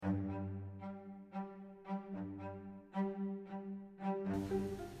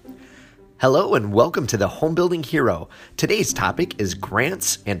Hello and welcome to the Home Building Hero. Today's topic is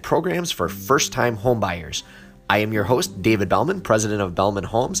grants and programs for first-time homebuyers. I am your host, David Bellman, president of Bellman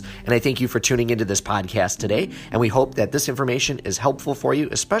Homes, and I thank you for tuning into this podcast today. And we hope that this information is helpful for you,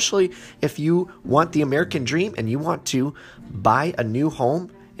 especially if you want the American dream and you want to buy a new home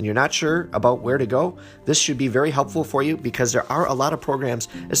and you're not sure about where to go. This should be very helpful for you because there are a lot of programs,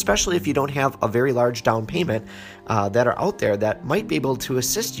 especially if you don't have a very large down payment, that are out there that might be able to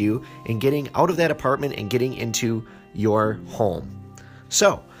assist you in getting out of that apartment and getting into your home.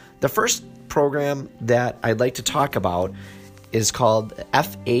 So the first program that I'd like to talk about is called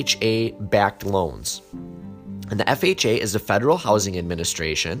FHA-backed loans. And the FHA is the Federal Housing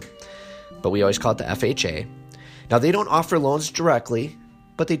Administration, but we always call it the FHA. Now, they don't offer loans directly,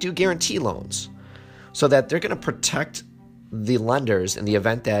 but they do guarantee loans so that they're going to protect the lenders in the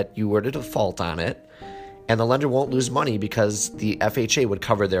event that you were to default on it, and the lender won't lose money because the FHA would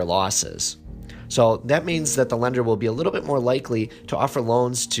cover their losses. So that means that the lender will be a little bit more likely to offer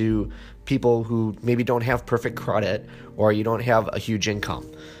loans to people who maybe don't have perfect credit or you don't have a huge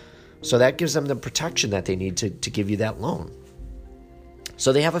income. So that gives them the protection that they need to give you that loan.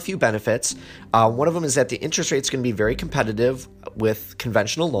 So they have a few benefits. One of them is that the interest rate is going to be very competitive with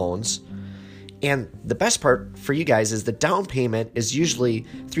conventional loans. And the best part for you guys is the down payment is usually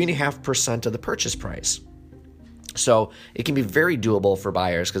 3.5% of the purchase price. So it can be very doable for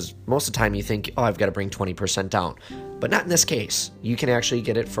buyers because most of the time you think, I've got to bring 20% down. But not in this case. You can actually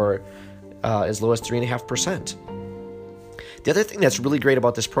get it for as low as 3.5%. The other thing that's really great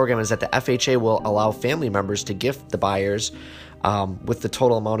about this program is that the FHA will allow family members to gift the buyers with the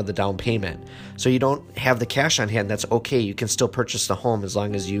total amount of the down payment. So you don't have the cash on hand, that's okay. You can still purchase the home as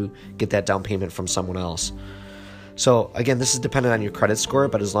long as you get that down payment from someone else. So again, this is dependent on your credit score,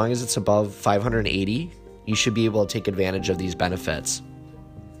 but as long as it's above 580, you should be able to take advantage of these benefits.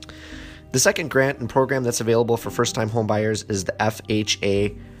 The second grant and program that's available for first-time home buyers is the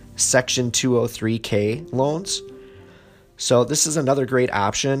FHA Section 203K loans. So this is another great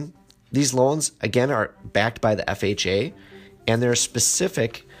option. These loans, again, are backed by the FHA, and they're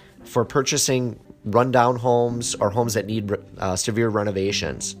specific for purchasing rundown homes or homes that need severe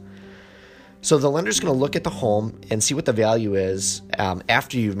renovations. So the lender's going to look at the home and see what the value is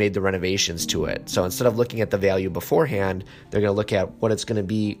after you've made the renovations to it. So instead of looking at the value beforehand, they're going to look at what it's going to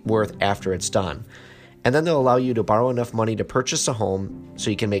be worth after it's done. And then they'll allow you to borrow enough money to purchase a home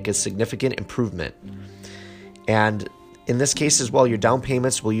so you can make a significant improvement. And in this case as well, your down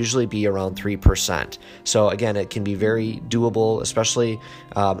payments will usually be around 3%. So again, it can be very doable, especially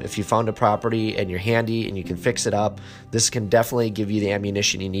if you found a property and you're handy and you can fix it up. This can definitely give you the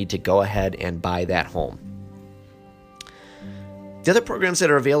ammunition you need to go ahead and buy that home. The other programs that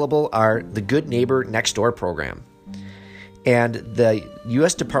are available are the Good Neighbor Next Door program. And the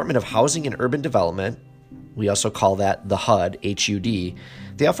U.S. Department of Housing and Urban Development, we also call that the HUD, H-U-D,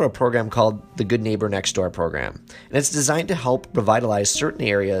 they offer a program called the Good Neighbor Next Door program. And it's designed to help revitalize certain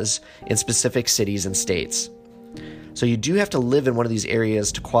areas in specific cities and states. So you do have to live in one of these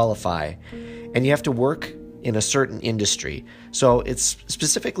areas to qualify, and you have to work in a certain industry. So it's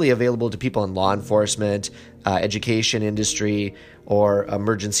specifically available to people in law enforcement, education industry, or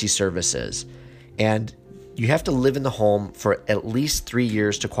emergency services. And you have to live in the home for at least 3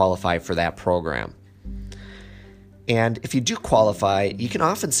 years to qualify for that program. And if you do qualify, you can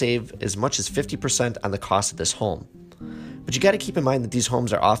often save as much as 50% on the cost of this home. But you got to keep in mind that these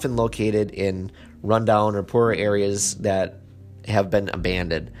homes are often located in rundown or poorer areas that have been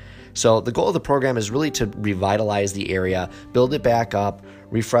abandoned. So the goal of the program is really to revitalize the area, build it back up,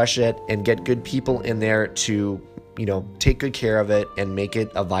 refresh it, and get good people in there to, take good care of it and make it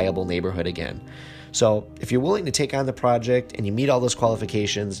a viable neighborhood again. So if you're willing to take on the project and you meet all those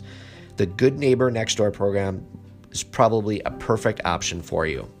qualifications, the Good Neighbor Next Door program is probably a perfect option for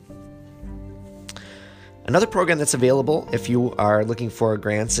you. Another program that's available if you are looking for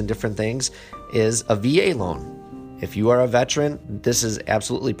grants and different things is a VA loan. If you are a veteran, this is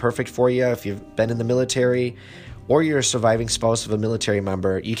absolutely perfect for you. If you've been in the military or you're a surviving spouse of a military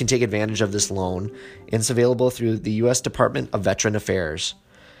member, you can take advantage of this loan. It's available through the U.S. Department of Veteran Affairs.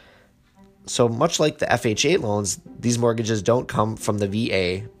 So much like the FHA loans, these mortgages don't come from the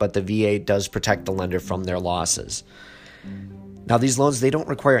VA, but the VA does protect the lender from their losses. Now, these loans, they don't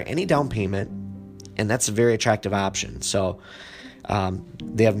require any down payment, and that's a very attractive option. So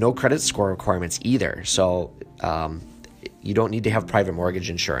they have no credit score requirements either. So you don't need to have private mortgage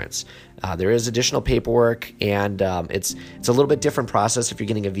insurance. There is additional paperwork, and it's a little bit different process if you're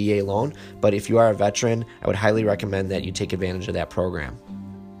getting a VA loan, but if you are a veteran, I would highly recommend that you take advantage of that program.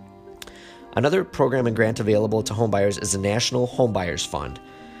 Another program and grant available to homebuyers is the National Homebuyers Fund.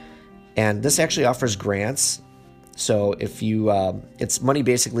 And this actually offers grants. So if you, it's money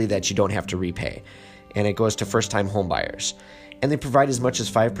basically that you don't have to repay, and it goes to first-time home buyers. And they provide as much as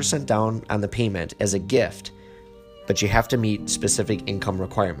 5% down on the payment as a gift, but you have to meet specific income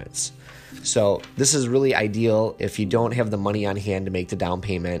requirements. So this is really ideal if you don't have the money on hand to make the down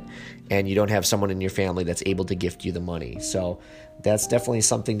payment and you don't have someone in your family that's able to gift you the money. So that's definitely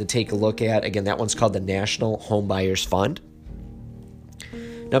something to take a look at. Again, that one's called the National Home Buyers Fund.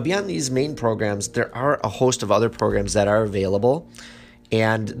 Now, beyond these main programs, there are a host of other programs that are available,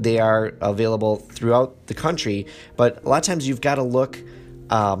 and they are available throughout the country. But a lot of times you've got to look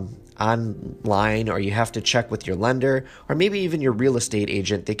online, or you have to check with your lender, or maybe even your real estate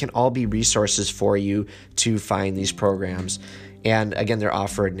agent. They can all be resources for you to find these programs. And again, they're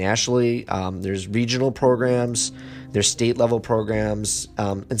offered nationally. There's regional programs, there's state level programs,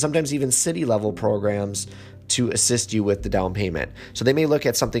 and sometimes even city level programs to assist you with the down payment. So they may look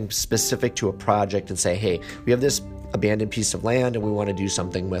at something specific to a project and say, hey, we have this abandoned piece of land and we want to do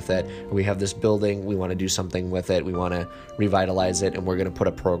something with it. Or we have this building, we want to do something with it. We want to revitalize it, and we're going to put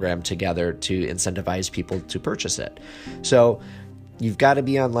a program together to incentivize people to purchase it. So you've got to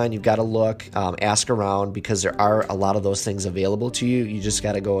be online. You've got to look, ask around, because there are a lot of those things available to you. You just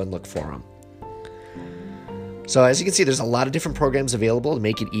got to go and look for them. So as you can see, there's a lot of different programs available to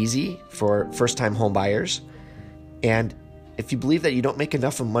make it easy for first-time home buyers. And if you believe that you don't make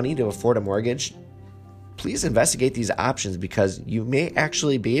enough money to afford a mortgage, please investigate these options, because you may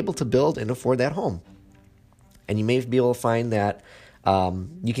actually be able to build and afford that home. And you may be able to find that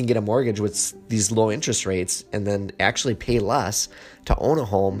you can get a mortgage with these low interest rates and then actually pay less to own a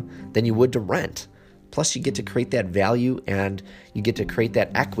home than you would to rent. Plus, you get to create that value, and you get to create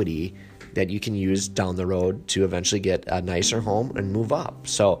that equity that you can use down the road to eventually get a nicer home and move up.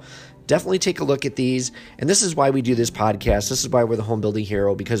 So definitely take a look at these. And this is why we do this podcast. This is why we're the Home Building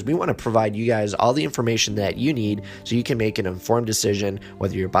Hero, because we want to provide you guys all the information that you need so you can make an informed decision,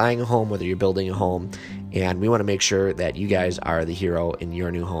 whether you're buying a home, whether you're building a home. And we want to make sure that you guys are the hero in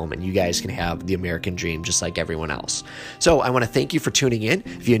your new home, and you guys can have the American dream just like everyone else. So I want to thank you for tuning in.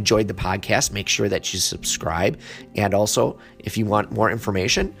 If you enjoyed the podcast, make sure that you subscribe. And also, if you want more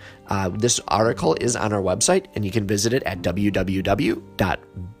information, this article is on our website, and you can visit it at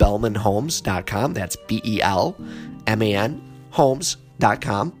www.belmanhomes.com. That's BELMAN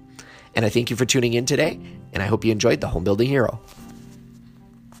homes.com. And I thank you for tuning in today, and I hope you enjoyed the Home Building Hero.